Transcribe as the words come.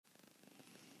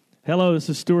Hello, this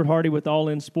is Stuart Hardy with All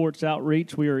In Sports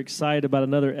Outreach. We are excited about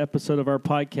another episode of our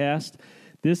podcast.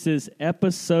 This is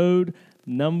episode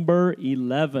number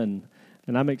 11,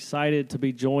 and I'm excited to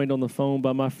be joined on the phone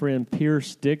by my friend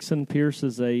Pierce Dickson. Pierce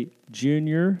is a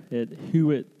junior at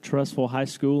Hewitt Trussville High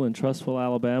School in Trussville,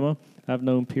 Alabama. I've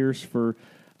known Pierce for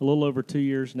a little over 2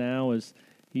 years now as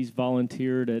he's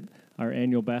volunteered at our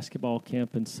annual basketball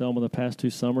camp in Selma the past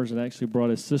 2 summers and actually brought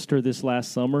his sister this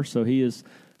last summer, so he has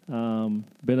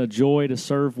been a joy to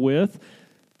serve with.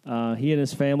 He and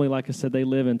his family, like I said, they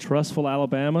live in Trussville,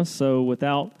 Alabama. So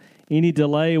without any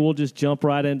delay, we'll just jump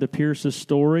right into Pierce's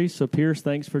story. So Pierce,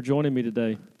 thanks for joining me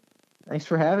today. Thanks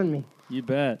for having me. You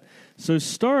bet. So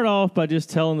start off by just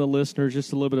telling the listeners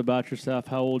just a little bit about yourself,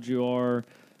 how old you are,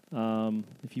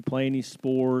 if you play any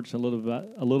sports, a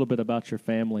little bit about your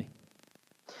family.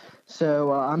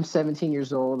 So I'm 17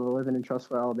 years old. I'm living in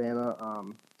Trussville, Alabama.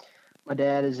 My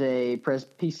dad is a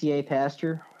PCA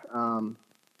pastor.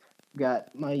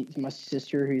 Got my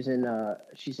sister who's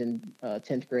she's in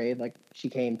 10th grade. Like, she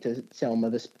came to Selma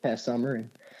this past summer,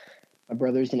 and my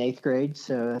brother's in 8th grade.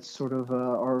 So that's sort of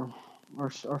our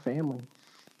family.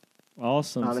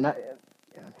 Awesome.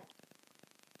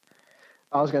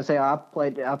 I was gonna say I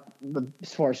played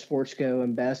as far as sports go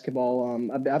and basketball.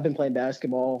 I've been playing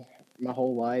basketball my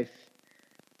whole life,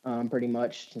 pretty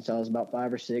much since I was about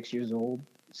 5 or 6 years old.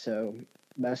 So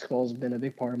basketball's been a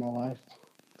big part of my life.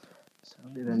 So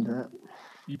I'll get into that.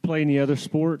 You play any other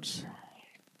sports?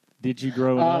 Did you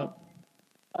grow up?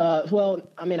 Well,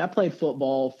 I mean, I played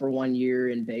football for 1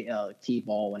 year and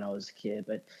t-ball when I was a kid,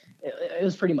 but it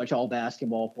was pretty much all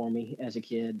basketball for me as a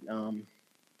kid.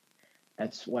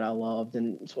 That's what I loved,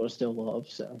 and it's what I still love.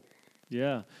 So,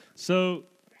 yeah. So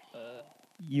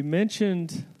you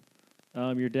mentioned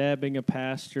your dad being a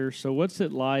pastor. So what's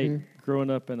it like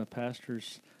growing up in a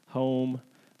pastor's home,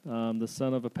 the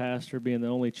son of a pastor, being the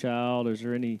only child?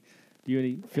 Do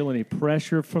you feel any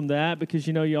pressure from that? Because,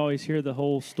 you always hear the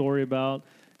whole story about,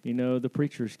 the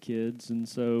preacher's kids. And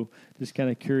so just kind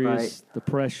of curious, the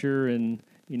pressure and,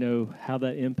 how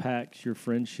that impacts your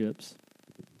friendships.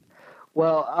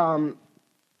 Well,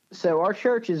 so our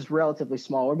church is relatively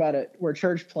small. We're a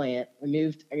church plant.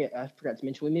 I forgot to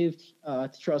mention, we moved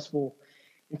to Trussville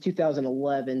in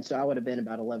 2011, so I would have been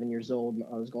about 11 years old.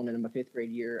 I was going into my 5th grade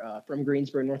year from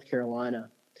Greensboro, North Carolina,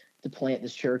 to plant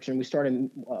this church, and we started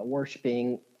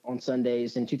worshiping on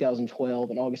Sundays in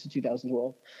 2012, in August of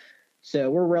 2012. So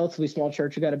we're a relatively small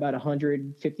church. We got about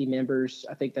 150 members.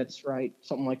 I think that's right,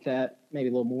 something like that, maybe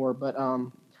a little more. But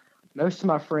most of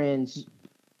my friends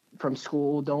from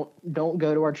school don't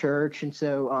go to our church, and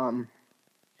so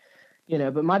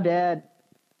but my dad.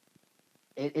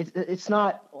 It's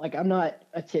not like I'm not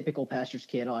a typical pastor's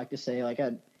kid. I like to say, like,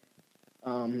 I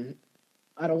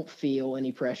don't feel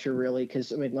any pressure really,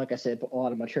 because I mean, like I said, a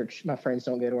lot of my friends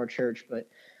don't go to our church, but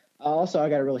also I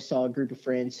got a really solid group of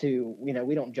friends who, we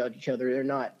don't judge each other. They're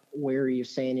not wary of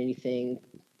saying anything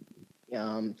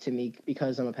to me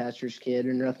because I'm a pastor's kid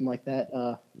or nothing like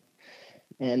that.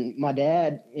 And my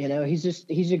dad,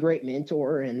 he's a great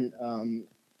mentor, and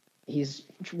he's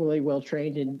really well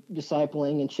trained in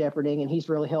discipling and shepherding, and he's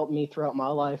really helped me throughout my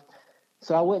life.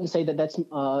 So I wouldn't say that that's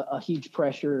a huge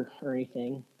pressure or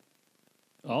anything.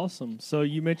 Awesome. So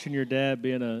you mentioned your dad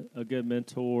being a good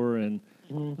mentor and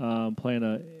playing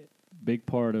a big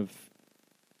part of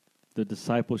the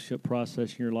discipleship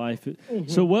process in your life.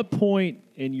 So what point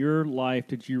in your life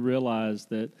did you realize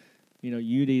that,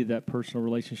 you needed that personal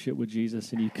relationship with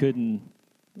Jesus and you couldn't,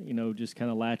 just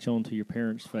kind of latch on to your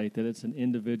parents' faith, that it's an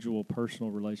individual, personal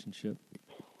relationship?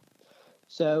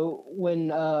 So when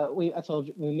we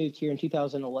moved here in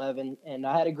 2011, and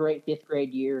I had a great 5th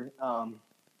grade year.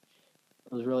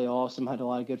 It was really awesome. I had a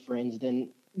lot of good friends. Then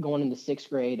going into 6th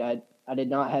grade, I did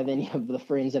not have any of the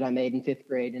friends that I made in 5th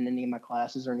grade in any of my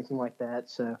classes or anything like that.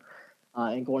 So,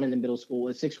 and going into middle school,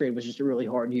 6th grade was just a really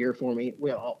hard year for me.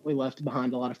 We left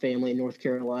behind a lot of family in North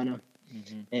Carolina.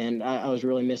 And I was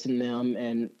really missing them,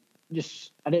 and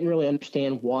I didn't really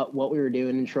understand what we were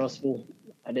doing in Trussville.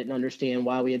 I didn't understand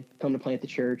why we had come to plant the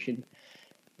church, and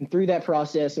through that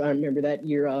process, I remember that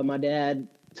year my dad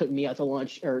took me out to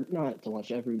lunch, or not to lunch,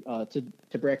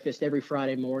 to breakfast every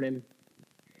Friday morning.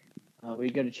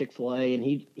 We'd go to Chick-fil-A, and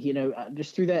he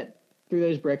just through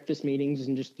those breakfast meetings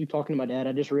and just through talking to my dad,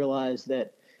 I just realized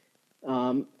that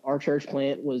our church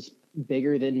plant was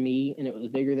bigger than me, and it was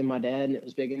bigger than my dad, and it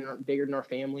was bigger than our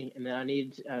family, and that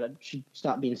I should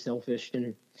stop being selfish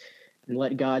and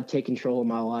let God take control of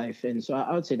my life. And so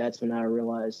I would say that's when I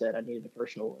realized that I needed a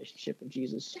personal relationship with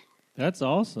Jesus. That's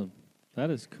awesome. That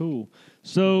is cool.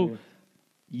 So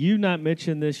you've not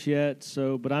mentioned this yet,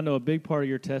 but I know a big part of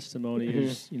your testimony Mm-hmm.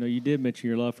 is, you did mention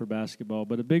your love for basketball,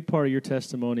 but a big part of your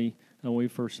testimony when we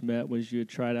first met was you had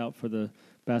tried out for the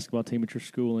basketball team at your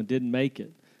school and didn't make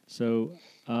it. So,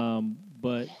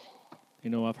 but,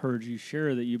 I've heard you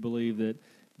share that you believe that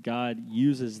God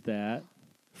uses that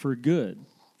for good.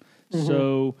 Mm-hmm.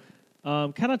 So,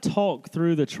 kind of talk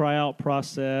through the tryout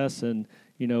process and,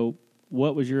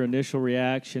 what was your initial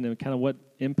reaction and kind of what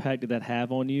impact did that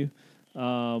have on you,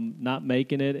 not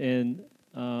making it? And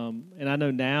I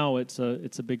know now it's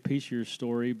a big piece of your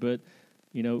story, but,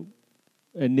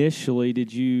 initially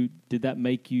did that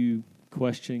make you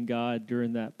question God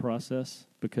during that process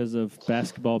because of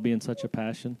basketball being such a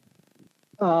passion?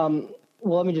 Well,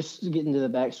 let me just get into the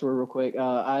backstory real quick.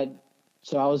 I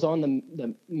was on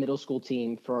the middle school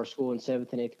team for our school in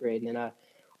 7th and 8th grade, and then I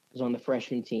was on the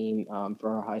freshman team for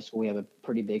our high school. We have a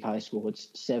pretty big high school. It's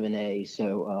 7A,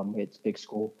 so it's a big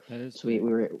school. So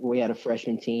we had a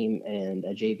freshman team and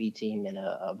a JV team and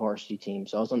a varsity team.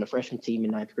 So I was on the freshman team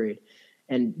in 9th grade,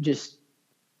 and just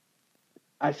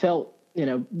I felt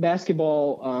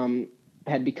basketball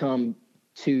had become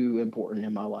too important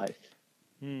in my life,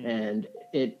 and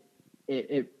it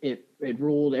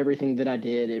ruled everything that I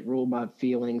did. It ruled my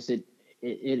feelings. It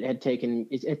had taken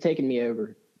me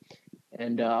over,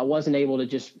 and I wasn't able to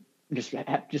just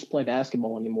play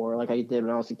basketball anymore like I did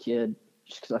when I was a kid,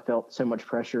 just because I felt so much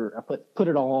pressure. I put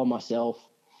it all on myself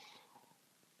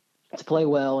to play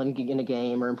well in a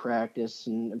game or in practice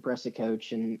and impress the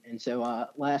coach. And so I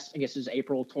guess it was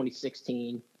April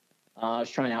 2016. I was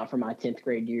trying out for my 10th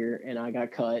grade year, and I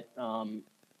got cut.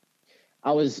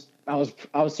 I was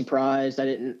surprised. I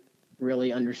didn't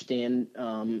really understand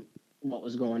what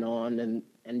was going on,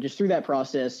 and just through that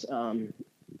process,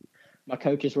 my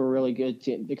coaches were really good.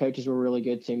 The coaches were really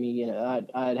good to me.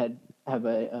 I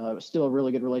have still a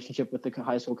really good relationship with the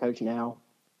high school coach now.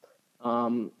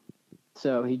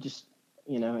 So he just,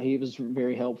 he was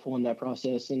very helpful in that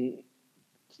process, and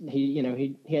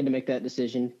he had to make that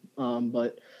decision.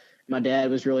 But my dad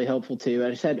was really helpful too.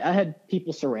 I had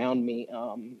people surround me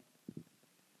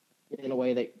in a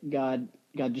way that God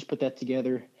just put that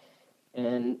together.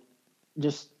 And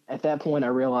just at that point, I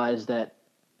realized that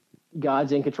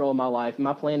God's in control of my life.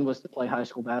 My plan was to play high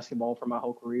school basketball for my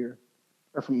whole career,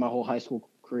 or for my whole high school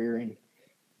career. And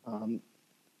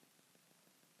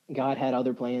God had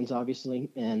other plans, obviously.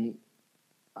 And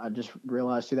I just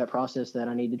realized through that process that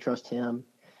I need to trust him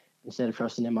instead of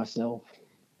trusting in myself.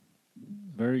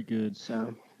 Very good.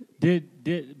 So I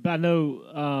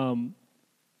know,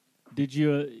 did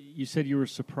you said you were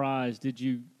surprised. Did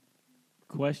you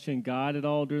question God at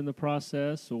all during the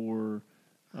process, or?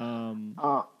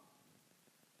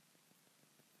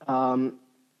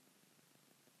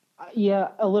 Yeah,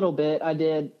 a little bit. I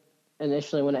did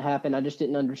initially when it happened. I just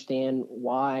didn't understand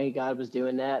why God was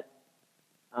doing that.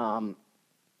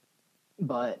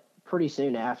 But pretty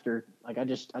soon after, like I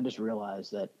just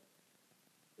realized that,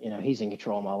 he's in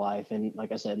control of my life. And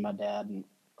like I said, my dad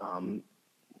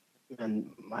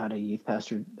and I had a youth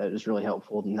pastor that was really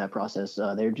helpful in that process.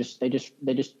 They just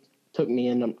took me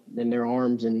in their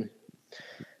arms and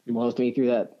loved me through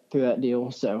that deal.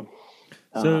 So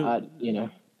it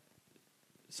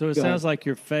sounds like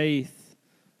your faith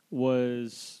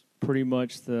was pretty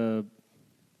much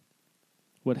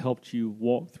what helped you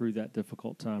walk through that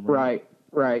difficult time, right?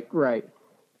 Right.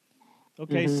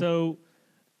 Okay, So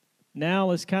now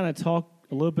let's kind of talk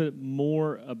a little bit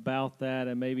more about that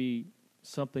and maybe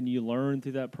something you learned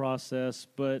through that process.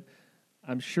 But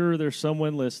I'm sure there's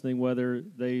someone listening, whether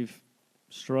they've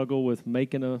struggled with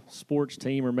making a sports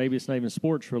team or maybe it's not even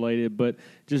sports related, but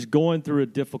just going through a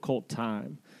difficult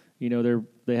time.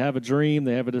 They have a dream,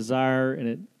 they have a desire, and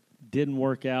it didn't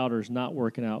work out or is not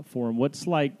working out for them. What's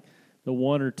like the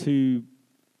one or two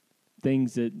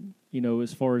things that,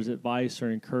 as far as advice or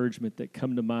encouragement that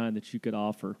come to mind that you could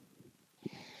offer?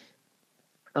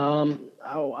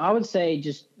 I would say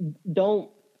just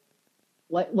don't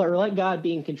let God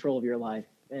be in control of your life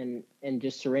and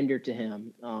just surrender to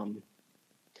him.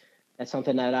 That's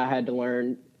something that I had to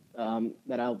learn,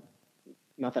 that I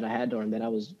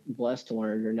was blessed to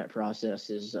learn during that process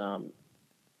is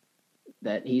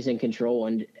that he's in control.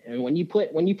 And when you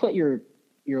put your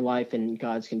life in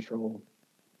God's control,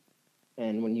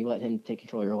 and when you let him take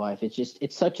control of your life,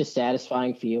 it's such a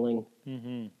satisfying feeling.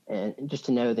 Mm-hmm. And just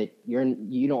to know that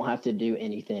you don't have to do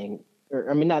anything, or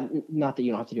I mean, not that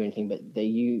you don't have to do anything, but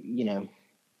that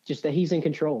just that he's in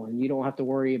control, and you don't have to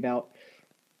worry about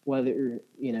whether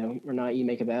or not you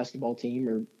make a basketball team,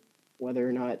 or whether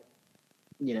or not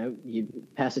you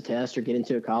pass a test or get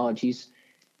into a college. He's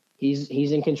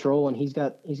in control, and he's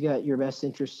got your best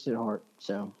interests at heart.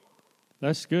 So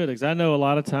That's good, because I know a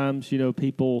lot of times,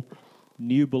 people,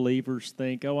 new believers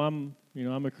think, oh, I'm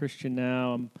a Christian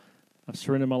now. I've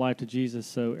surrendered my life to Jesus,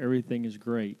 so everything is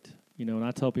great. And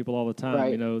I tell people all the time,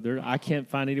 Right. I can't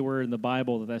find anywhere in the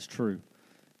Bible that that's true.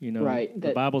 Right.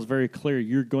 The Bible's very clear.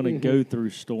 You're going to go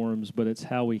through storms, but it's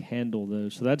how we handle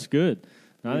those. So that's good.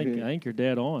 And I think you're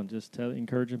dead on. Just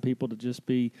encouraging people to just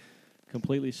be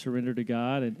completely surrendered to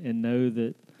God and know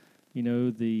that,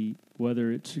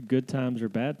 whether it's good times or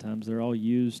bad times, they're all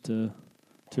used to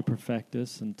perfect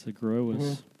us and to grow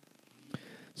us.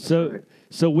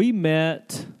 So we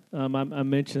met. I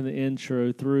mentioned in the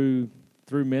intro through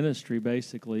ministry.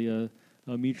 Basically, a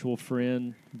mutual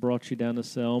friend brought you down to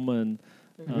Selma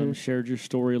and shared your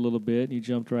story a little bit. And you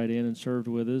jumped right in and served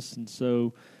with us. And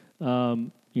so,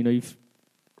 you've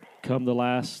come the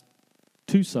last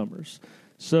 2 summers.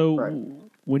 So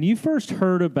when you first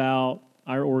heard about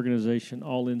our organization,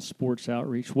 All In Sports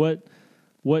Outreach,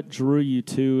 what drew you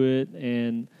to it?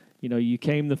 And you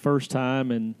came the first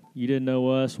time and you didn't know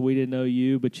us, we didn't know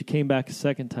you, but you came back a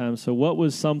second time. So what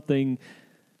was something,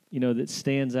 that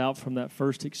stands out from that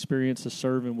first experience of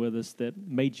serving with us that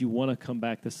made you want to come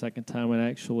back the second time and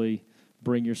actually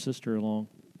bring your sister along?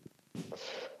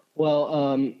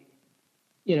 Well,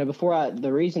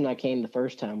 the reason I came the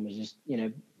first time was just,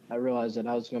 I realized that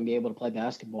I was going to be able to play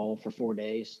basketball for 4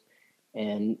 days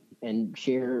and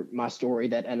share my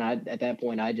story at that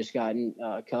point I just gotten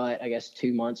cut, I guess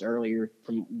 2 months earlier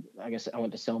I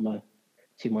went to Selma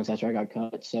 2 months after I got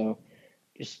cut. So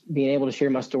just being able to share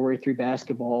my story through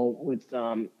basketball with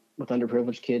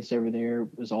underprivileged kids over there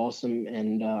was awesome.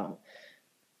 And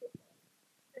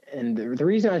the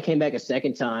reason I came back a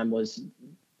second time was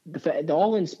the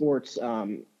All In Sports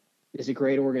is a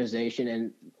great organization,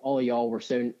 and all of y'all were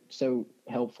so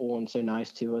helpful and so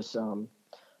nice to us.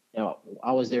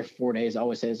 I was there for 4 days. I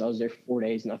always say this, I was there for 4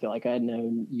 days, and I felt like I had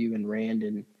known you and Rand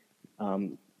and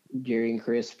Jerry and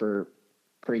Chris for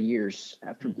years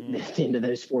after the end of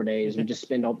those 4 days. We just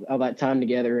spend all that time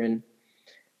together and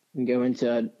go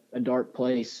into a dark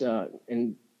place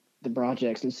in the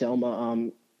projects in Selma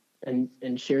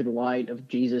and share the light of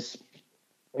Jesus.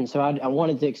 And so I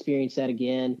wanted to experience that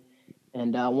again,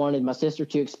 and I wanted my sister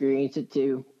to experience it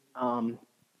too.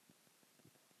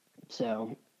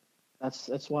 So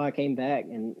that's why I came back,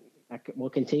 and I will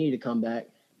continue to come back.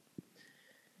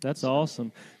 That's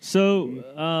awesome.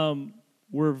 So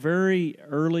we're very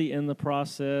early in the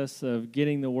process of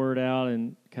getting the word out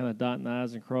and kind of dotting the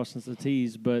I's and crossing the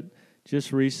T's, but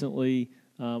just recently,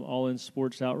 All In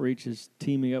Sports Outreach is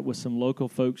teaming up with some local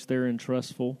folks there in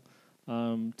Trussville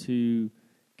to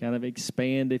kind of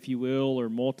expand, if you will, or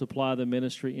multiply the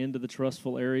ministry into the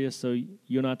Trussville area. So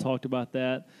you and I talked about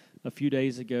that a few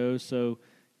days ago. So,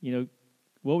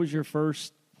 what was your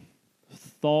first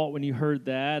thought when you heard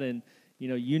that? And,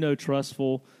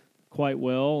 Trussville quite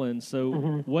well. And so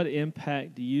what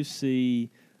impact do you see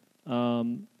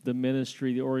the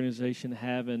ministry, the organization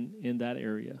having in that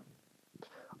area?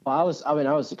 Well, I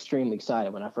was extremely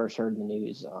excited when I first heard the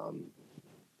news.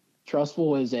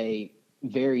 Trussville is a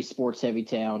very sports-heavy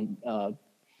town.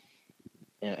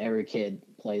 Every kid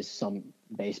plays some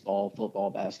baseball, football,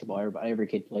 basketball. Every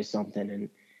kid plays something,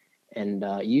 and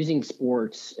using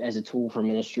sports as a tool for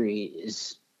ministry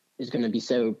is going to be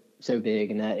so big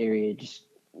in that area. Just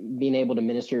being able to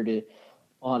minister to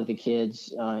a lot of the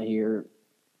kids here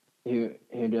who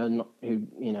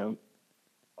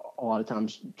a lot of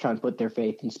times try to put their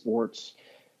faith in sports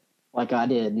like I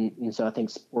did. And so I think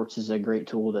sports is a great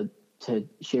tool to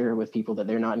share with people that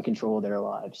they're not in control of their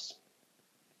lives.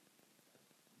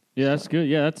 Yeah, that's good.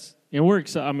 Yeah, and we're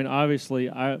excited. I mean, obviously,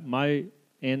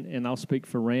 and I'll speak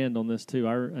for Rand on this too.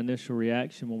 Our initial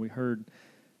reaction when we heard,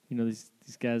 these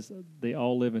guys, they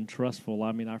all live in Trussville.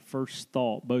 I mean, our first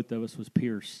thought, both of us, was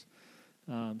Pierce.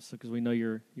 Because we know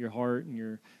your heart and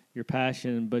your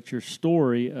passion, but your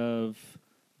story of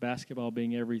basketball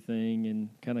being everything and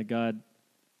kind of God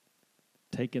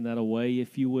taking that away,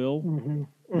 if you will,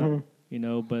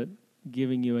 but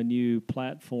giving you a new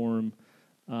platform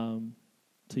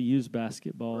to use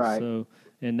basketball. Right. So,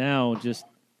 and now just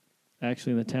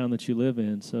actually in the town that you live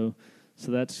in. So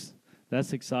that's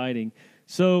exciting.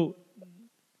 So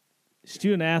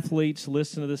student athletes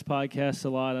listen to this podcast a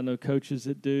lot. I know coaches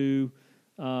that do.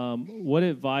 What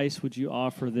advice would you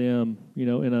offer them,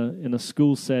 in a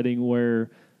school setting where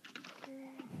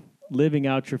living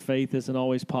out your faith isn't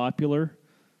always popular?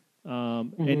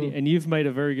 And you've made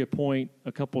a very good point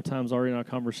a couple of times already in our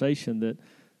conversation that,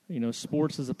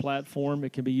 sports is a platform.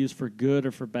 It can be used for good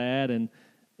or for bad, and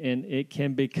it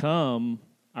can become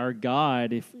our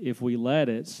guide if we let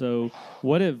it. So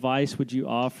what advice would you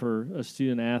offer a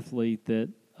student athlete that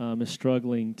is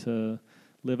struggling to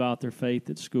live out their faith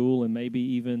at school, and maybe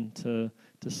even to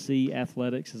see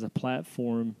athletics as a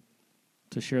platform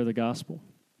to share the gospel?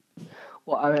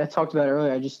 Well, I talked about it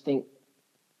earlier. I just think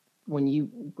when you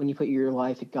put your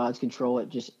life at God's control,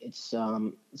 it's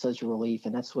such a relief,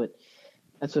 and that's what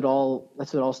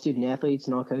all student athletes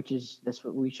and all coaches. That's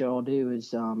what we should all do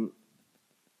is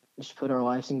just put our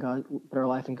life in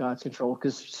God's control.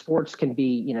 Because sports can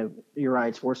be, you're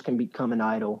right. Sports can become an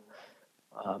idol.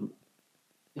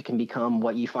 It can become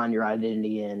what you find your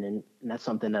identity in, and that's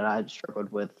something that I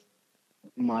struggled with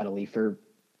mightily for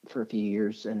a few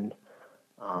years, and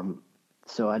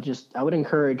so I would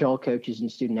encourage all coaches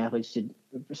and student athletes to,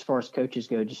 as far as coaches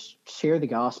go, just share the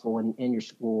gospel in your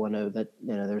school. I know that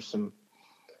there's some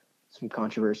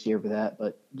controversy over that,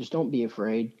 but just don't be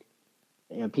afraid.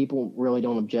 People really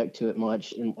don't object to it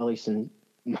much, at least in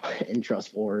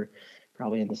Trussville or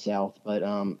probably in the South. But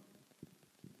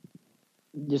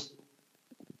just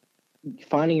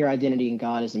finding your identity in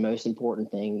God is the most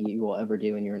important thing you will ever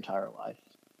do in your entire life,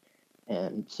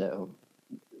 and so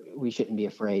we shouldn't be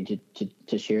afraid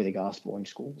to share the gospel in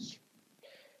schools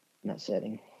in that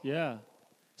setting. Yeah.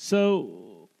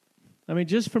 So, I mean,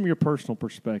 just from your personal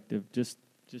perspective, just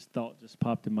thought just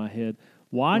popped in my head.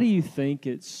 Why do you think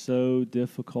it's so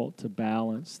difficult to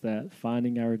balance that,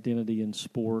 finding our identity in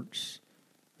sports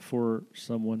for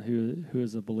someone who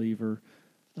is a believer?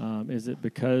 Is it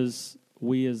because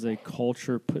we as a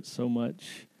culture put so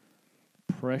much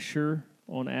pressure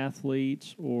on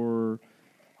athletes, or,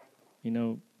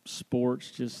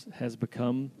 sports just has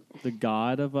become the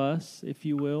god of us, if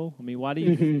you will? I mean, why do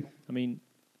you, I mean,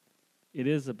 it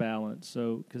is a balance.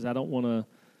 So, because I don't want to,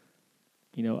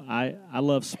 I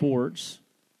love sports.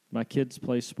 My kids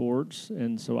play sports,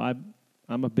 and so I'm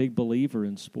a big believer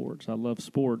in sports. I love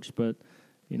sports, but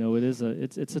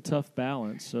it's a tough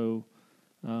balance. So,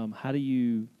 how do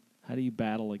you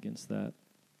battle against that?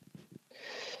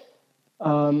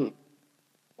 Well,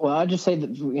 I'd just say that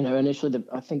initially,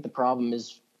 I think the problem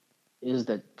is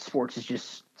that sports is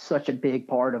just such a big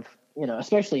part of,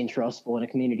 especially in Trussville, in a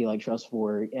community like Trussville,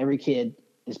 where every kid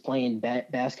is playing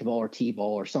basketball or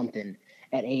t-ball or something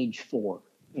at age 4,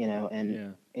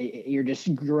 and you're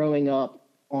just growing up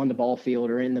on the ball field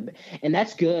or and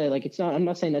that's good. Like, I'm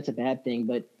not saying that's a bad thing,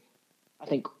 but I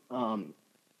think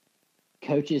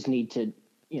coaches need to,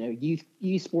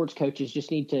 youth sports coaches just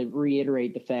need to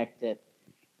reiterate the fact that,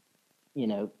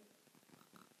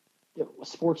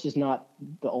 sports is not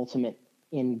the ultimate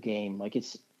end game. Like,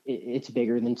 it's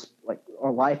bigger than, like,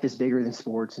 our life is bigger than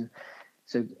sports. And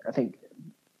so I think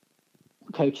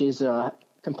coaches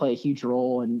can play a huge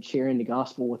role in sharing the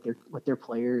gospel with their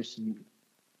players. And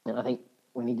I think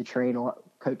we need to train a lot.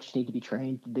 Coaches need to be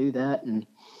trained to do that. And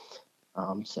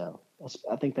so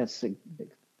I think that's a big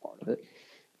part of it.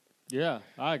 Yeah,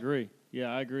 I agree.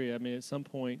 I mean, at some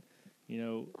point,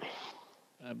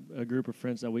 a group of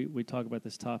friends that we talk about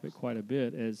this topic quite a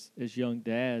bit as young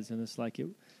dads, and it's like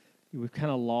we've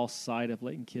kind of lost sight of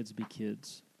letting kids be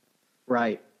kids.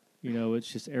 Right. It's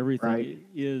just everything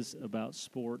is about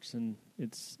sports, and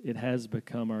it has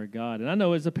become our God. And I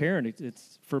know as a parent,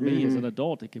 it's for me as an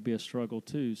adult, it could be a struggle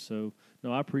too. So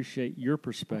no, I appreciate your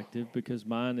perspective, because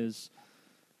mine is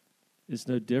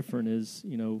no different.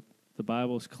 The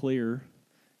Bible's clear.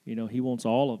 He wants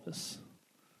all of us.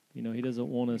 He doesn't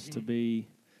want us to be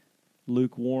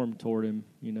lukewarm toward him.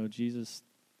 Jesus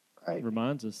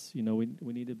reminds us,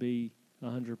 we need to be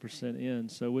 100% in.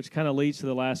 So, which kind of leads to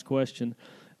the last question.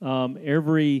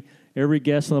 Every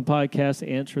guest on the podcast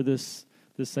answer this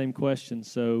same question.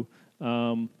 So,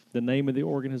 the name of the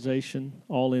organization,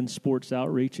 All In Sports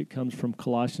Outreach, it comes from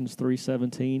Colossians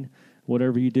 3:17.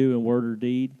 Whatever you do in word or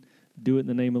deed, do it in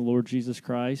the name of the Lord Jesus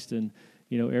Christ. And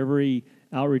every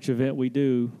outreach event we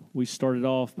do, we started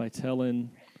off by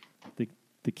telling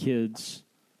the kids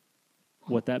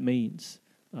what that means.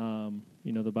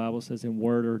 The Bible says in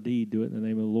word or deed, do it in the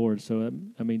name of the Lord. So,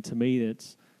 I mean, to me,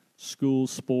 it's school,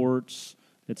 sports,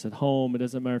 it's at home. It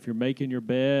doesn't matter if you're making your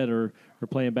bed or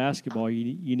playing basketball.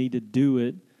 You need to do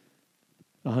it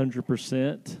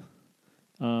 100%.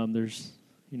 There's,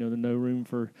 no room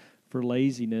for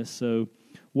laziness. So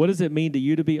what does it mean to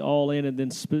you to be all in, and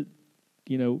then,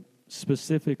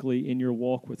 specifically in your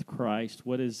walk with Christ,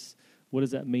 what does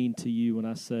that mean to you when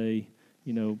I say,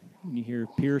 when you hear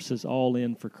Pierce is all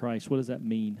in for Christ, what does that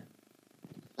mean?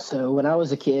 So when I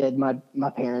was a kid, my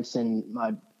parents and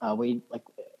we'd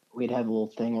have a little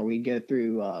thing where we'd go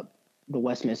through the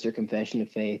Westminster Confession of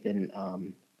Faith, and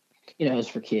it's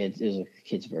for kids, is a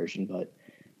kid's version. But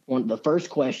the first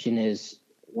question is,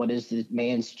 what is the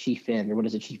man's chief end, or what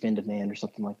is the chief end of man, or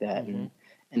something like that?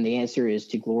 And the answer is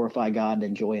to glorify God and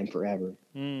enjoy Him forever.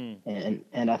 And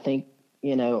I think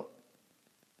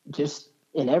just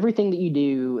in everything that you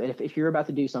do, if you're about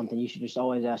to do something, you should just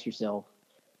always ask yourself,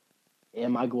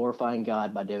 am I glorifying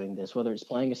God by doing this? Whether it's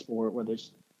playing a sport, whether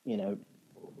it's,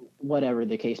 whatever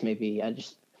the case may be. I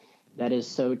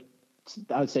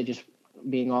would say just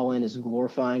being all in is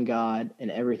glorifying God in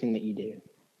everything that you do.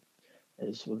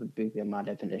 Is would be my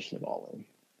definition of all in.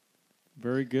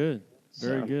 Very good.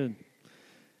 Very good.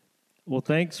 Well,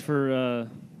 thanks for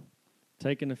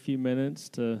taking a few minutes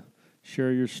to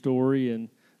share your story and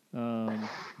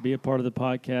be a part of the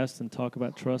podcast and talk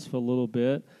about Trussville a little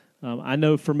bit. I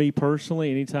know for me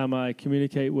personally, anytime I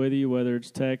communicate with you, whether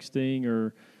it's texting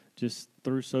or just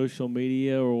through social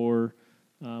media or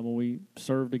when we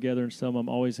serve together and some, I'm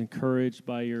always encouraged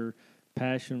by your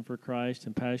passion for Christ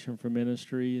and passion for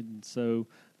ministry. And so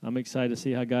I'm excited to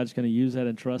see how God's going to use that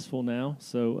in Trussville now.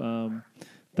 So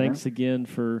thanks again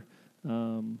for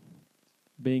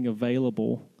being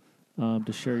available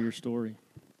to share your story.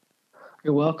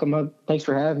 You're welcome. Thanks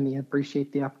for having me. I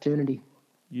appreciate the opportunity.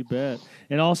 You bet.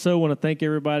 And also want to thank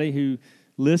everybody who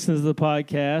listens to the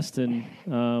podcast.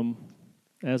 And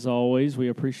as always, we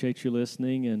appreciate you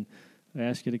listening, and I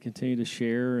ask you to continue to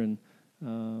share and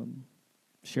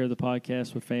share the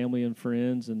podcast with family and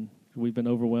friends. And we've been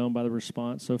overwhelmed by the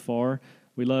response so far.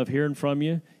 We love hearing from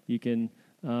you. You can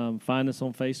find us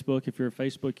on Facebook. If you're a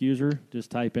Facebook user,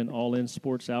 just type in All In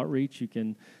Sports Outreach. You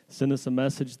can send us a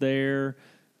message there.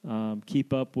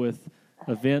 Keep up with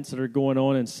events that are going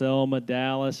on in Selma,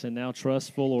 Dallas, and now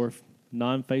Trussville, or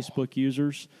non-Facebook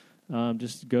users.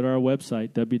 Just go to our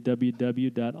website,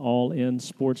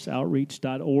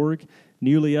 www.allinsportsoutreach.org.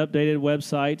 Newly updated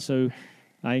website, so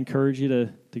I encourage you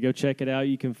to go check it out.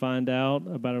 You can find out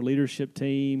about our leadership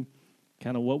team,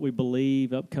 kind of what we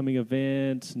believe, upcoming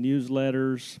events,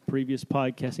 newsletters, previous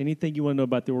podcasts, anything you want to know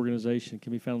about the organization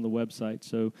can be found on the website.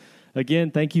 So, again,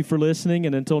 thank you for listening,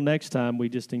 and until next time, we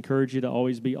just encourage you to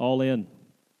always be all in.